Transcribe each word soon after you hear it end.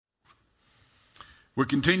We're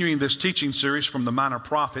continuing this teaching series from the Minor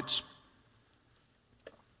Prophets.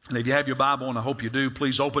 And if you have your Bible, and I hope you do,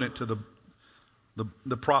 please open it to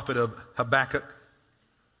the prophet of Habakkuk,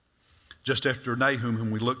 just after Nahum,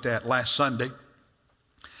 whom we looked at last Sunday.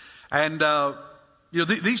 And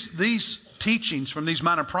these teachings from these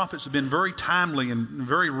minor prophets have been very timely and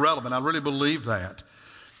very relevant. I really believe that.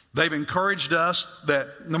 They've encouraged us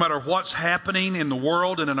that no matter what's happening in the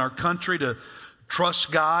world and in our country, to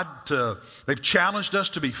trust God. They've challenged us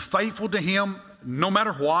to be faithful to Him no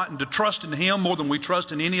matter what, and to trust in Him more than we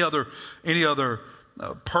trust in any other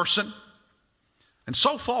person. And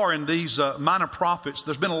so far in these minor prophets,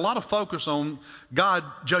 there's been a lot of focus on God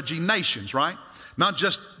judging nations, right? Not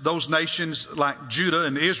just those nations like Judah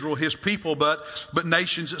and Israel, His people, but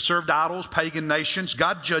nations that served idols, pagan nations.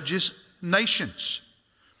 God judges nations.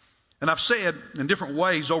 And I've said in different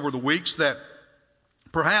ways over the weeks that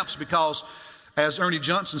perhaps because, as Ernie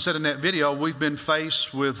Johnson said in that video, we've been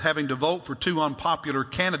faced with having to vote for two unpopular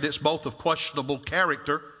candidates, both of questionable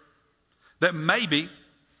character, that maybe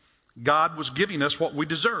God was giving us what we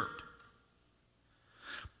deserved.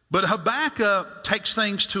 But Habakkuk takes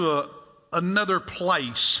things to another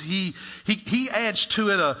place. He adds to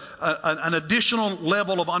it an additional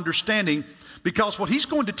level of understanding, because what he's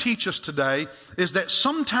going to teach us today is that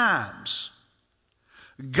sometimes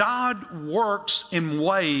God works in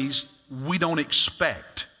ways we don't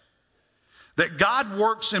expect. That God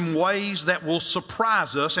works in ways that will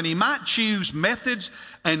surprise us, and He might choose methods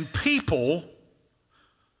and people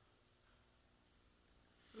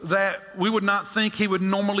that we would not think He would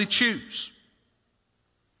normally choose.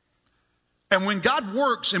 And when God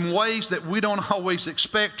works in ways that we don't always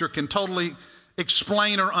expect or can totally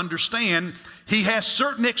explain or understand, He has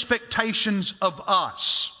certain expectations of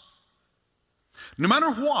us. No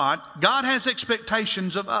matter what, God has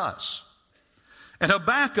expectations of us. And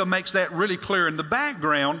Habakkuk makes that really clear. In the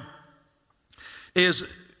background is,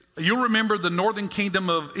 you'll remember the northern kingdom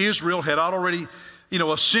of Israel had already,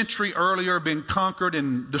 a century earlier been conquered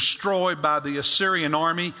and destroyed by the Assyrian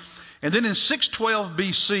army. And then in 612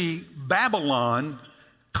 BC, Babylon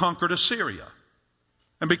conquered Assyria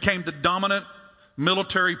and became the dominant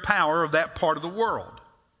military power of that part of the world.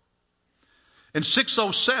 In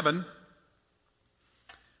 607,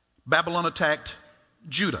 Babylon attacked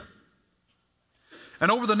Judah.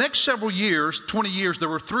 And over the next several years, 20 years, there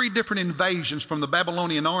were three different invasions from the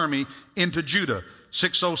Babylonian army into Judah.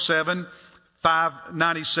 607,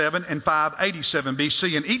 597, and 587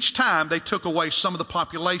 BC. And each time they took away some of the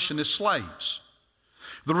population as slaves.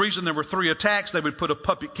 The reason there were three attacks, they would put a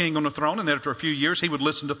puppet king on the throne, and after a few years he would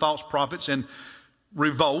listen to false prophets and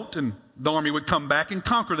revolt, and the army would come back and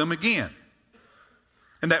conquer them again.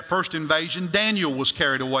 In that first invasion, Daniel was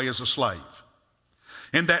carried away as a slave.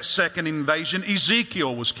 In that second invasion,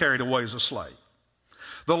 Ezekiel was carried away as a slave.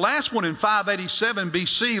 The last one in 587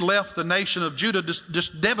 BC left the nation of Judah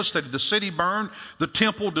just devastated. The city burned, the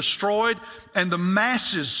temple destroyed, and the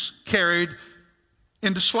masses carried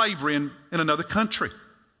into slavery in another country.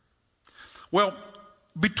 Well,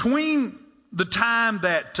 between the time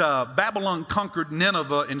that Babylon conquered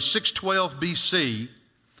Nineveh in 612 BC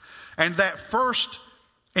and that first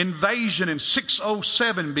invasion in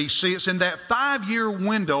 607 BC, it's in that 5-year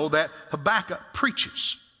window that Habakkuk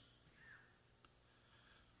preaches.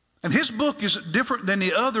 And his book is different than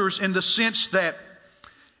the others in the sense that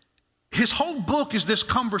his whole book is this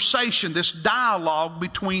conversation, this dialogue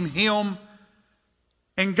between him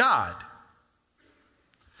and God.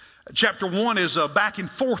 Chapter 1 is a back and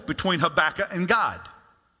forth between Habakkuk and God.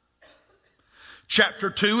 Chapter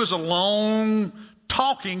 2 is a long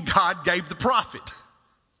talking God gave the prophet.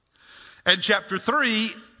 And chapter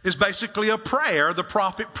 3 is basically a prayer the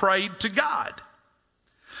prophet prayed to God.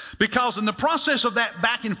 Because in the process of that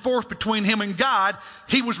back and forth between him and God,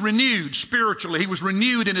 he was renewed spiritually. He was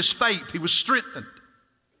renewed in his faith. He was strengthened.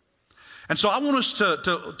 And so I want us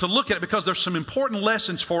to look at it because there's some important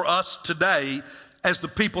lessons for us today as the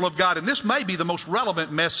people of God. And this may be the most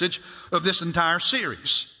relevant message of this entire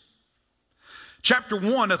series. Chapter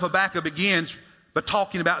 1 of Habakkuk begins by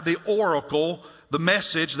talking about the oracle, the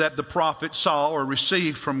message that the prophet saw or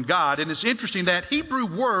received from God. And it's interesting that Hebrew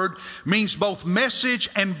word means both message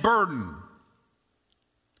and burden.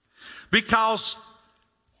 Because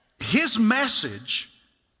his message,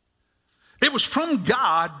 it was from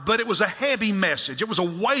God, but it was a heavy message. It was a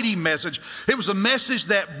weighty message. It was a message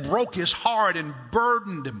that broke his heart and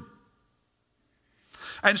burdened him.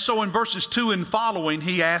 And so in verses 2 and following,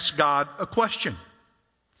 he asked God a question.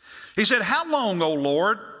 He said, "How long, O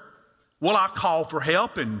Lord, will I call for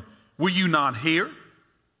help, and will you not hear?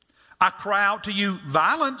 I cry out to you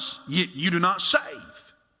violence, yet you do not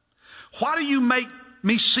save. Why do you make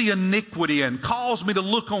me see iniquity and cause me to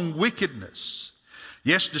look on wickedness.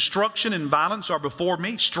 Yes, destruction and violence are before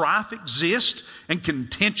me. Strife exists and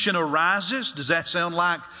contention arises. Does that sound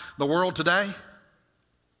like the world today?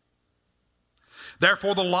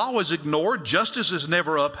 Therefore the law is ignored, justice is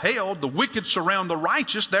never upheld, the wicked surround the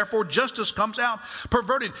righteous, therefore justice comes out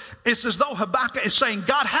perverted. It's as though Habakkuk is saying,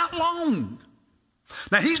 God, how long?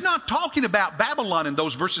 Now he's not talking about Babylon in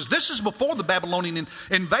those verses. This is before the Babylonian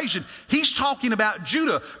invasion. He's talking about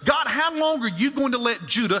Judah. God, how long are you going to let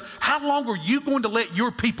Judah, how long are you going to let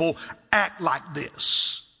your people act like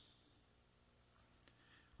this?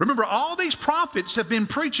 Remember, all these prophets have been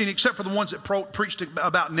preaching, except for the ones that preached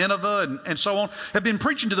about Nineveh and so on, have been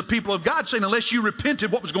preaching to the people of God, saying unless you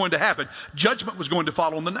repented, what was going to happen? Judgment was going to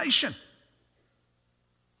fall on the nation.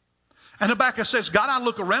 And Habakkuk says, God, I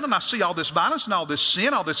look around and I see all this violence and all this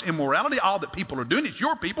sin, all this immorality, all that people are doing. It's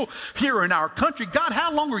your people here in our country. God,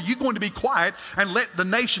 how long are you going to be quiet and let the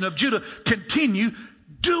nation of Judah continue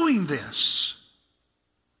doing this?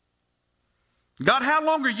 God, how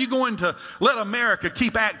long are you going to let America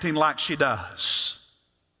keep acting like she does?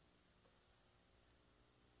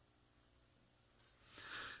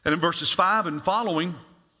 And in verses 5 and following,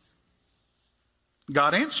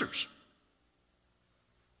 God answers.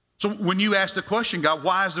 So when you ask the question, God,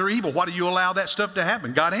 why is there evil? Why do you allow that stuff to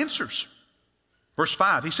happen? God answers. Verse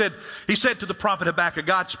 5, he said to the prophet Habakkuk,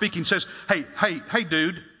 God speaking, says, hey,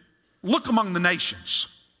 dude, look among the nations.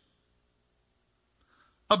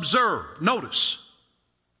 Observe, notice,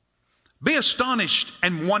 be astonished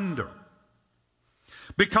and wonder,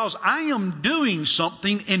 because I am doing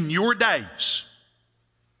something in your days.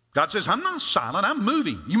 God says, I'm not silent, I'm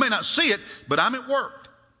moving. You may not see it, but I'm at work.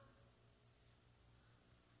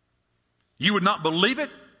 You would not believe it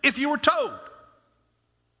if you were told.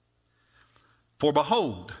 For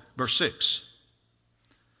behold, verse 6,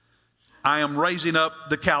 I am raising up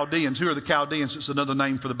the Chaldeans. Who are the Chaldeans? It's another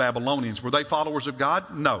name for the Babylonians. Were they followers of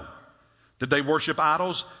God? No. Did they worship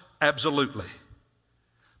idols? Absolutely.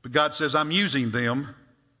 But God says, I'm using them.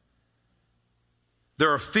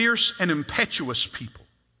 They're a fierce and impetuous people.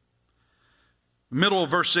 Middle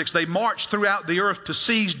of verse 6, they march throughout the earth to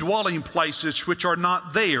seize dwelling places which are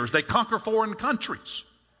not theirs. They conquer foreign countries.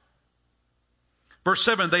 Verse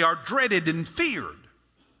 7, they are dreaded and feared.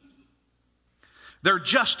 Their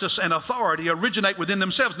justice and authority originate within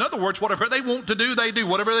themselves. In other words, whatever they want to do, they do.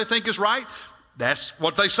 Whatever they think is right, that's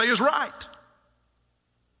what they say is right.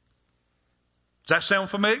 Does that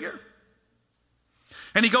sound familiar?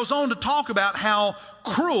 And he goes on to talk about how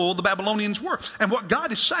cruel the Babylonians were. And what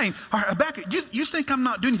God is saying, Habakkuk, you think I'm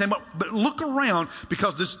not doing anything, but look around,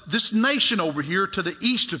 because this nation over here to the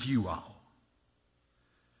east of you all,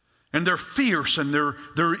 and they're fierce and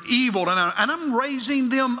they're evil. And I'm raising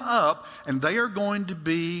them up. And they are going to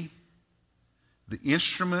be the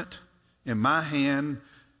instrument in my hand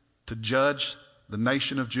to judge the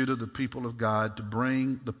nation of Judah, the people of God, to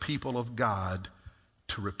bring the people of God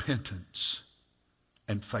to repentance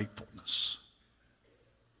and faithfulness.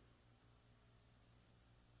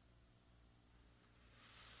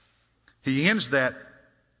 He ends that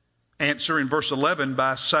answer in verse 11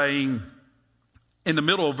 by saying, in the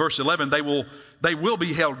middle of verse 11, they will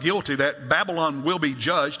be held guilty, that Babylon will be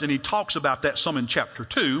judged, and he talks about that some in chapter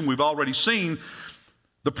 2. And we've already seen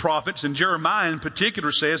the prophets, and Jeremiah in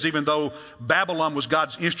particular says, even though Babylon was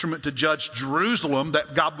God's instrument to judge Jerusalem,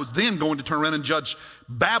 that God was then going to turn around and judge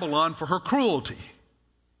Babylon for her cruelty.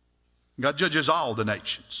 God judges all the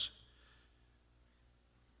nations.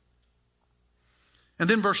 And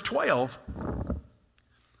then verse 12,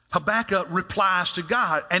 Habakkuk replies to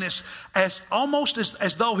God, and it's almost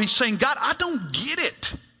as though he's saying, God, I don't get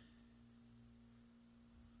it.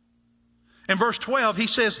 In verse 12, he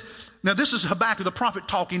says, now this is Habakkuk the prophet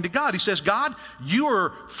talking to God. He says, God, you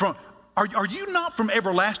are you not from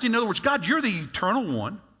everlasting? In other words, God, you're the eternal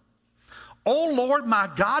one. O Lord, my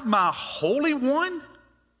God, my Holy One,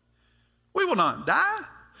 we will not die.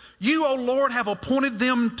 You, O Lord, have appointed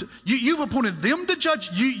them you've appointed them to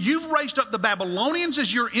judge. You've raised up the Babylonians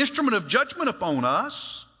as your instrument of judgment upon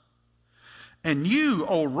us. And you,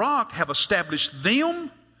 O rock, have established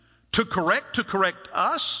them to correct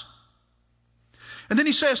us. And then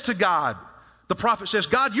he says to God, the prophet says,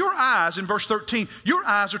 God, your eyes, in verse 13, your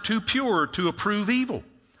eyes are too pure to approve evil.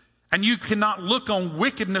 And you cannot look on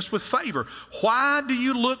wickedness with favor. Why do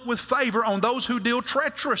you look with favor on those who deal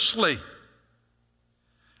treacherously?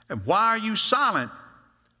 And why are you silent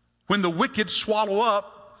when the wicked swallow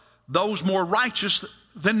up those more righteous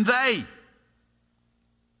than they?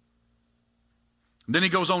 And then he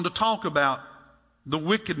goes on to talk about the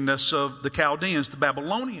wickedness of the Chaldeans, the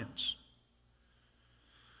Babylonians.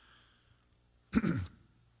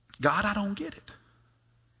 God, I don't get it.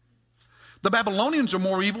 The Babylonians are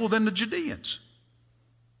more evil than the Judeans.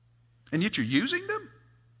 And yet you're using them?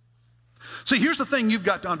 See, here's the thing you've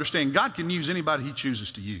got to understand. God can use anybody he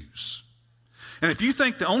chooses to use. And if you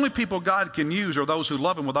think the only people God can use are those who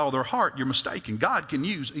love him with all their heart, you're mistaken. God can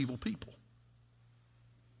use evil people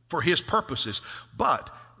for his purposes. But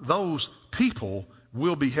those people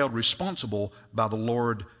will be held responsible by the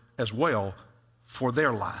Lord as well for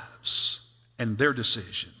their lives and their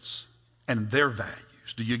decisions and their values.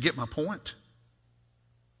 Do you get my point?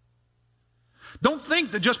 Don't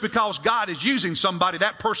think that just because God is using somebody,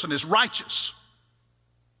 that person is righteous.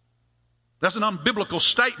 That's an unbiblical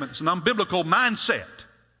statement. It's an unbiblical mindset.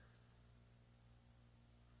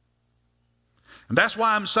 And that's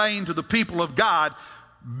why I'm saying to the people of God,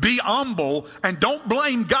 be humble and don't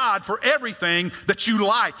blame God for everything that you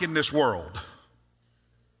like in this world.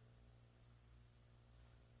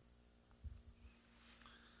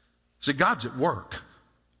 See, God's at work.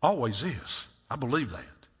 Always is. I believe that.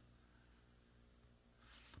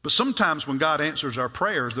 But sometimes when God answers our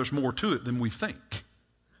prayers, there's more to it than we think.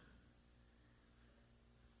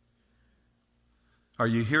 Are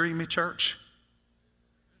you hearing me, church?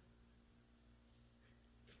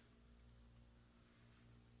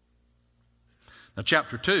 Now,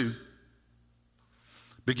 chapter 2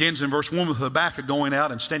 begins in verse 1 with Habakkuk going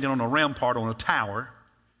out and standing on a rampart on a tower.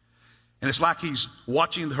 And it's like he's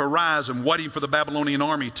watching the horizon, waiting for the Babylonian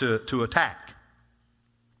army to attack.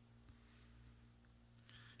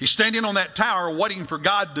 He's standing on that tower waiting for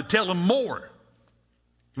God to tell him more.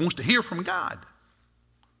 He wants to hear from God.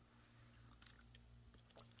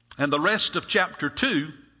 And the rest of chapter 2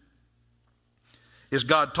 is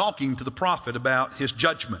God talking to the prophet about his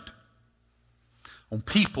judgment on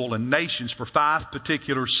people and nations for 5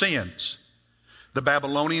 particular sins. The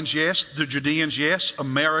Babylonians, yes. The Judeans, yes.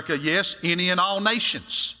 America, yes. Any and all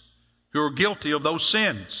nations who are guilty of those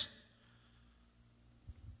sins.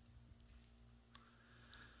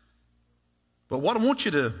 But what I want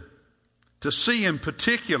you to see in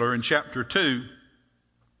particular in chapter 2,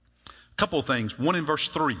 a couple of things. One in verse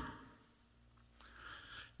 3.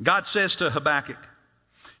 God says to Habakkuk,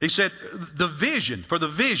 he said, the vision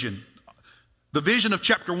of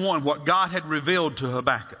chapter 1, what God had revealed to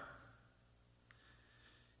Habakkuk,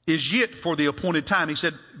 is yet for the appointed time. He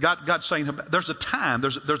said, God's saying, there's a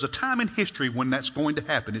time in history when that's going to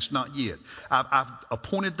happen. It's not yet. I've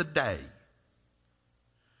appointed the day.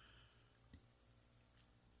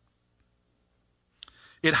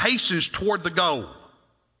 It hastens toward the goal,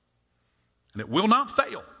 and it will not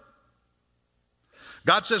fail.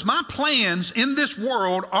 God says, my plans in this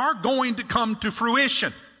world are going to come to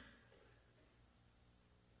fruition.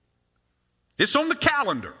 It's on the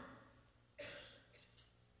calendar.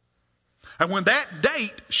 And when that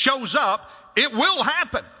date shows up, it will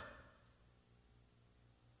happen.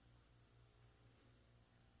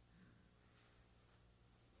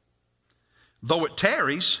 Though it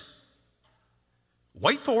tarries,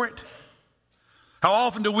 wait for it. How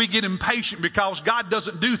often do we get impatient because God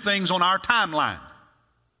doesn't do things on our timeline?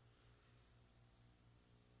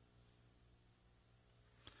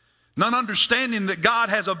 Not understanding that God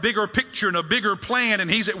has a bigger picture and a bigger plan, and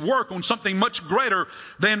he's at work on something much greater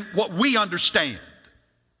than what we understand.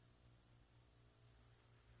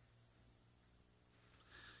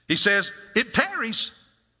 He says, it tarries,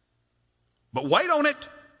 but wait on it.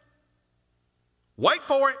 Wait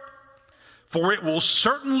for it. For it will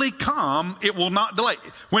certainly come. It will not delay.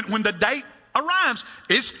 When the date arrives,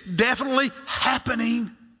 it's definitely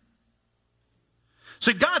happening.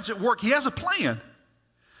 See, God's at work. He has a plan.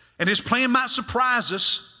 And his plan might surprise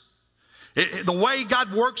us. The way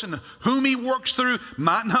God works and whom he works through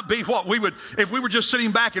might not be what we would, if we were just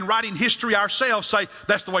sitting back and writing history ourselves, say,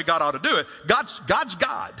 that's the way God ought to do it. God's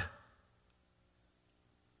God.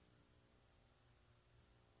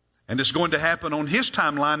 And it's going to happen on his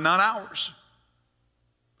timeline, not ours.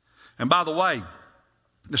 And by the way,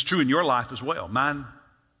 it's true in your life as well. Mine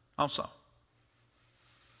also.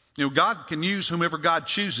 You know, God can use whomever God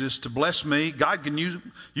chooses to bless me. God can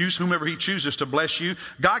use whomever he chooses to bless you.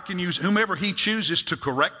 God can use whomever he chooses to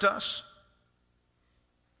correct us.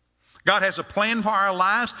 God has a plan for our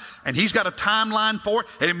lives, and he's got a timeline for it.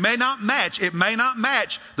 And it may not match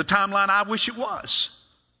the timeline I wish it was.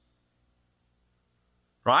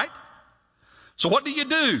 Right? So what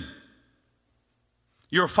do?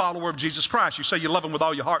 You're a follower of Jesus Christ. You say you love him with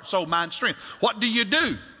all your heart, soul, mind, strength. What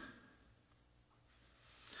do?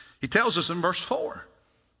 He tells us in verse 4.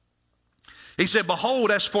 He said,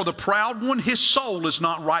 behold, as for the proud one, his soul is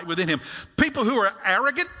not right within him. People who are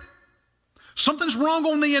arrogant, something's wrong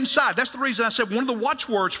on the inside. That's the reason I said one of the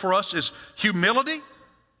watchwords for us is humility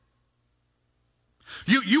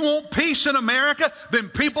You want peace in America? Then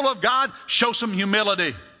people of God, show some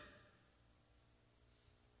humility.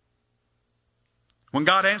 When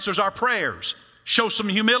God answers our prayers, show some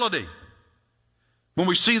humility. When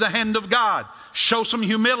we see the hand of God, show some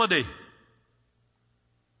humility.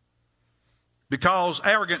 Because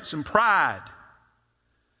arrogance and pride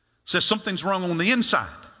says something's wrong on the inside.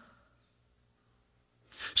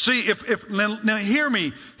 See, now hear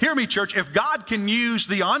me, church. If God can use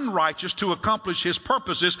the unrighteous to accomplish His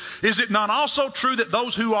purposes, is it not also true that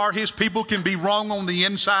those who are His people can be wrong on the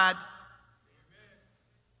inside?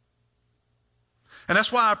 And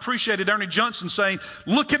that's why I appreciated Ernie Johnson saying,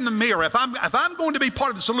 look in the mirror. If I'm going to be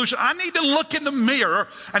part of the solution, I need to look in the mirror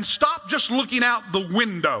and stop just looking out the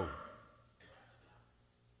window.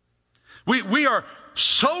 We are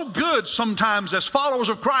so good sometimes as followers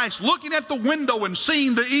of Christ looking at the window and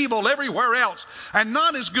seeing the evil everywhere else, and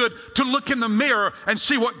not as good to look in the mirror and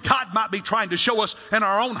see what God might be trying to show us in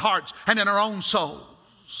our own hearts and in our own souls.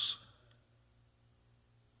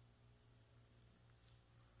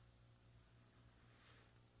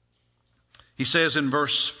 He says in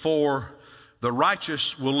verse 4, the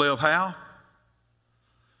righteous will live how?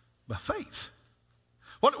 By faith.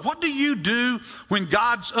 What do you do when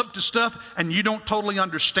God's up to stuff and you don't totally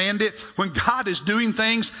understand it? When God is doing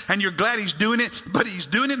things and you're glad He's doing it, but He's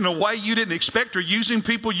doing it in a way you didn't expect, or using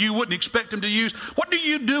people you wouldn't expect Him to use? What do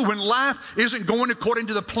you do when life isn't going according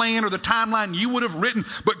to the plan or the timeline you would have written,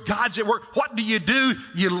 but God's at work? What do?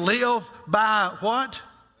 You live by what?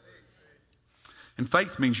 And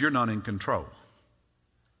faith means you're not in control.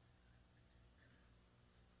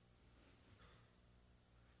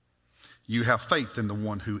 You have faith in the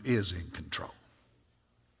one who is in control.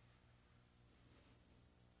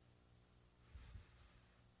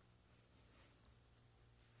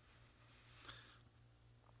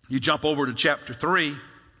 You jump over to chapter 3,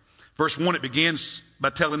 verse 1, it begins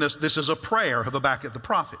by telling us this is a prayer of Habakkuk the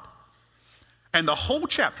prophet. And the whole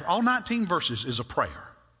chapter, all 19 verses, is a prayer.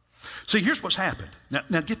 See, here's what's happened.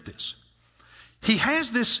 Now get this. He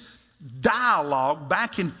has this dialogue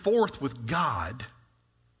back and forth with God.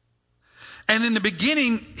 And in the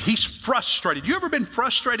beginning, he's frustrated. You ever been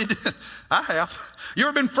frustrated? I have. You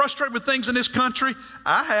ever been frustrated with things in this country?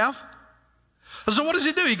 I have. So what does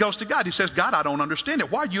he do? He goes to God. He says, God, I don't understand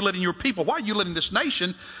it. Why are you letting your people, why are you letting this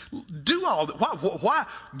nation do all that? Why?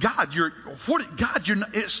 God,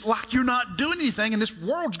 it's like you're not doing anything and this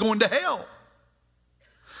world's going to hell.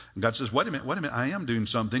 And God says, wait a minute, I am doing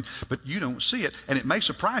something, but you don't see it. And it may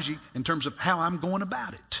surprise you in terms of how I'm going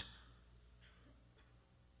about it.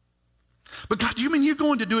 But God, you mean you're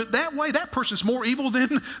going to do it that way? That person's more evil than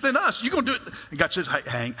us. You're going to do it. And God says,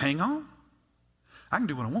 hey, hang on. I can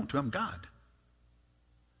do what I want to. I'm God.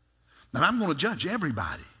 And I'm going to judge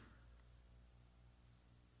everybody.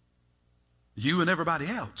 You and everybody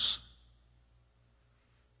else.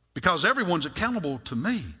 Because everyone's accountable to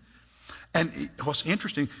me. And what's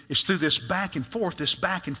interesting is through this back and forth, this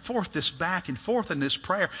back and forth, this back and forth in this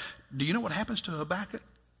prayer, do you know what happens to Habakkuk?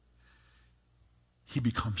 He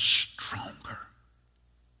becomes stronger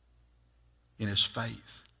in his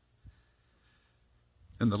faith.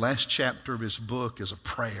 And the last chapter of his book is a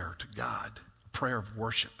prayer to God, a prayer of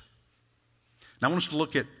worship. Now I want us to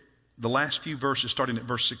look at the last few verses starting at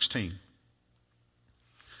verse 16.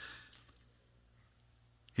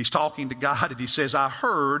 He's talking to God and he says, I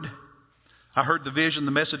heard the vision,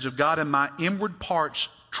 the message of God, and my inward parts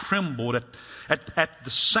trembled. At the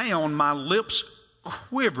sound, my lips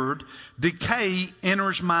quivered, decay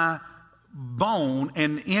enters my bone,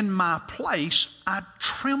 and in my place I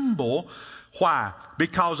tremble. Why?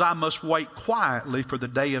 Because I must wait quietly for the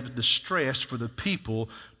day of distress for the people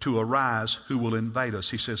to arise who will invade us.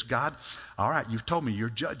 He says, God, all right, you've told me you're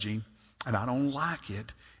judging, and I don't like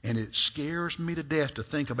it, and it scares me to death to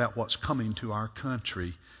think about what's coming to our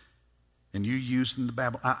country. And you using the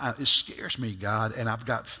Bible, it scares me, God, and I've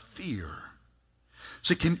got fear.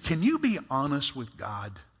 So can you be honest with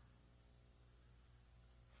God?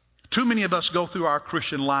 Too many of us go through our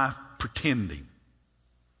Christian life pretending,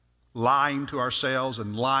 lying to ourselves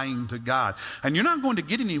and lying to God. And you're not going to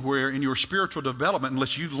get anywhere in your spiritual development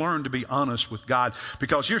unless you learn to be honest with God.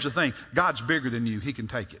 Because here's the thing, God's bigger than you. He can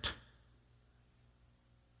take it.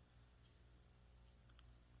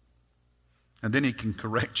 And then He can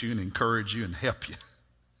correct you and encourage you and help you.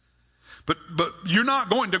 But you're not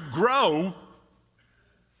going to grow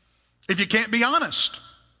if you can't be honest.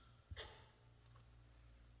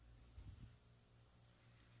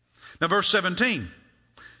 Now verse 17.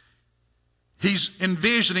 He's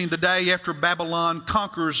envisioning the day after Babylon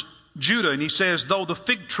conquers Judah. And he says, though the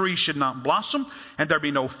fig tree should not blossom, and there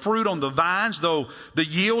be no fruit on the vines, though the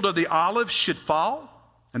yield of the olive should fall,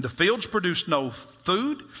 and the fields produce no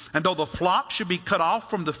food, and though the flock should be cut off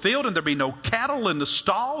from the field and there be no cattle in the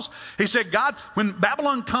stalls, he said, God, when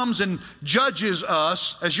Babylon comes and judges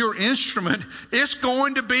us as your instrument, it's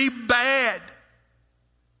going to be bad.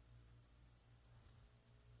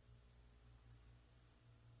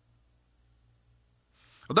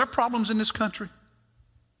 Are there problems in this country?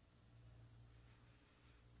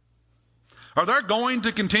 Are there going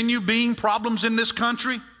to continue being problems in this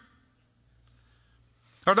country?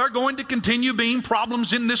 Are there going to continue being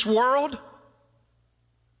problems in this world?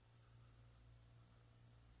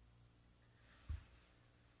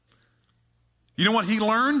 You know what he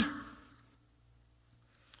learned?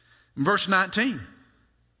 In verse 19.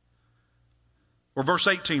 Or verse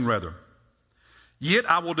 18 rather. Yet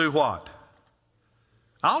I will do what?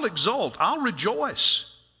 I'll exult. I'll rejoice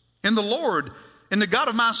in the Lord, in the God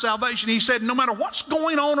of my salvation. He said, no matter what's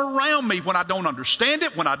going on around me, when I don't understand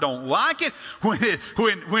it, when I don't like it,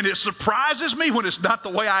 when it surprises me, when it's not the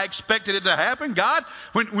way I expected it to happen, God,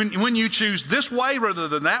 when you choose this way rather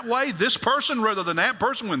than that way, this person rather than that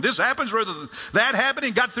person, when this happens rather than that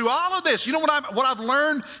happening, God, through all of this, you know what I've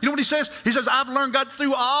learned? You know what he says? He says, I've learned, God,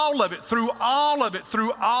 through all of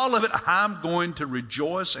it, I'm going to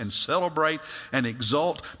rejoice and celebrate and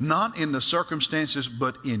exult, not in the circumstances,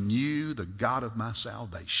 but in you, the God of my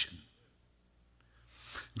salvation.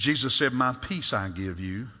 Jesus said, my peace I give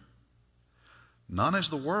you, not as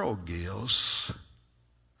the world gives.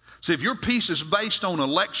 See, if your peace is based on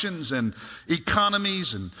elections and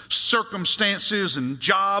economies and circumstances and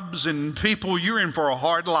jobs and people, you're in for a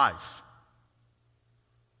hard life.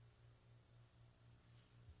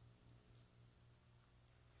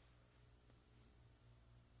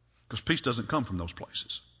 Because peace doesn't come from those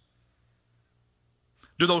places.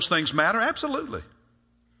 Do those things matter? Absolutely.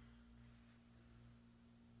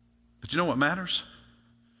 But you know what matters?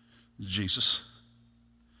 Jesus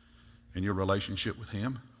and your relationship with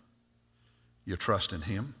him, your trust in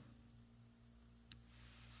him.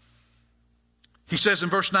 He says in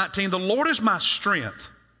verse 19, the Lord is my strength.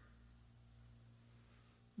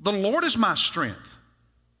 The Lord is my strength.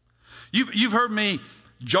 You've heard me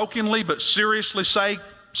jokingly but seriously say,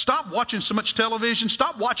 stop watching so much television.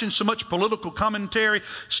 Stop watching so much political commentary.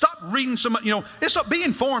 Stop reading so much. Be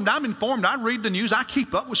informed. I'm informed. I read the news. I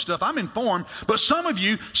keep up with stuff. I'm informed. But some of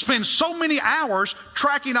you spend so many hours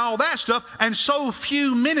tracking all that stuff and so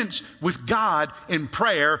few minutes with God in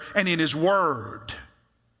prayer and in his word.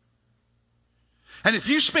 And if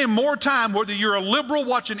you spend more time, whether you're a liberal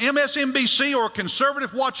watching MSNBC or a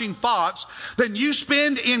conservative watching Fox, than you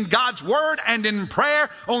spend in God's Word and in prayer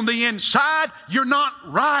on the inside, you're not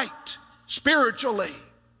right spiritually.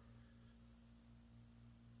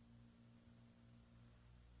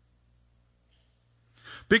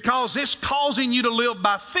 Because it's causing you to live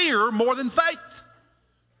by fear more than faith.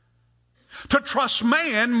 To trust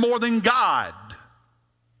man more than God.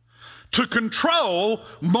 To control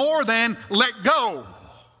more than let go.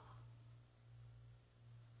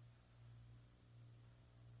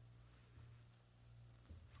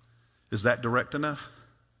 Is that direct enough?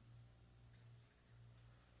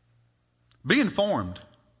 Be informed.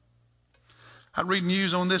 I read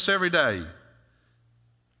news on this every day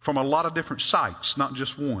from a lot of different sites, not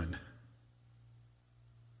just one.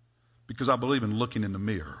 Because I believe in looking in the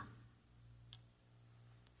mirror.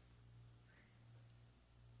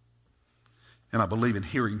 And I believe in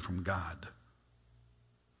hearing from God.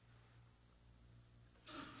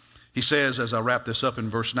 He says, as I wrap this up in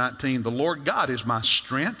verse 19, the Lord God is my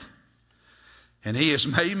strength, and he has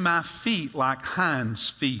made my feet like hinds'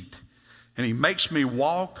 feet, and he makes me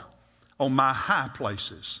walk on my high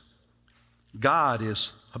places. God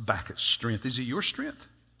is Habakkuk's strength. Is he your strength?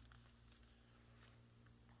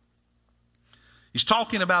 He's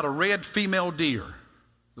talking about a red female deer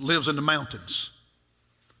that lives in the mountains.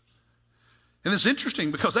 And it's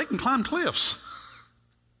interesting because they can climb cliffs.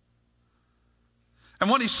 And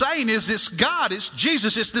what he's saying is this God, it's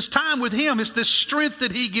Jesus, it's this time with him, it's this strength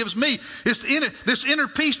that he gives me, it's this inner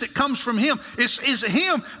peace that comes from him. It's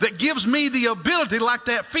him that gives me the ability, like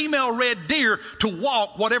that female red deer, to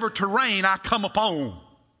walk whatever terrain I come upon.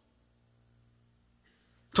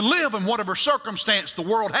 To live in whatever circumstance the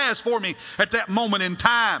world has for me at that moment in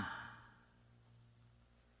time.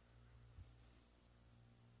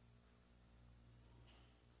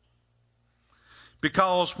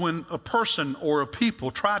 Because when a person or a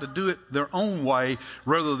people try to do it their own way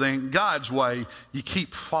rather than God's way, you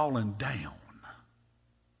keep falling down.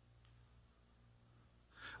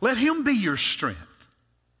 Let him be your strength.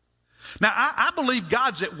 Now, I believe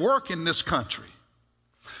God's at work in this country,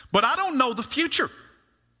 but I don't know the future.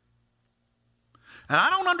 And I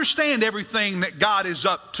don't understand everything that God is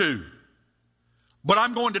up to. But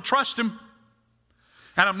I'm going to trust Him.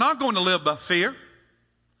 And I'm not going to live by fear.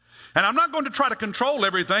 And I'm not going to try to control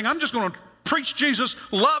everything. I'm just going to preach Jesus,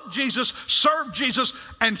 love Jesus, serve Jesus,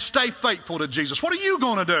 and stay faithful to Jesus. What are you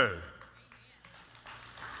going to do?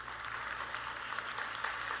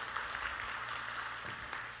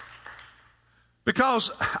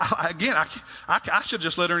 Because, again, I should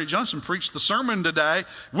just let Ernie Johnson preach the sermon today.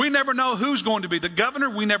 We never know who's going to be the governor.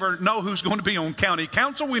 We never know who's going to be on county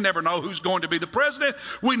council. We never know who's going to be the president.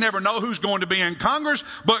 We never know who's going to be in Congress.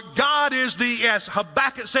 But God is as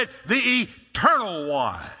Habakkuk said, the eternal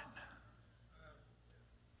one.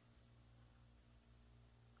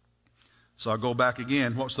 So I'll go back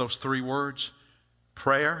again. What's those three words?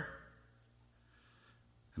 Prayer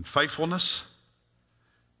and faithfulness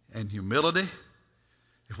and humility.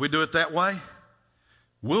 If we do it that way,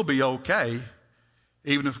 we'll be okay,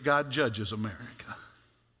 even if God judges America.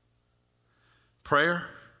 Prayer,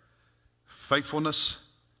 faithfulness,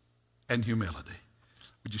 and humility.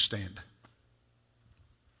 Would you stand?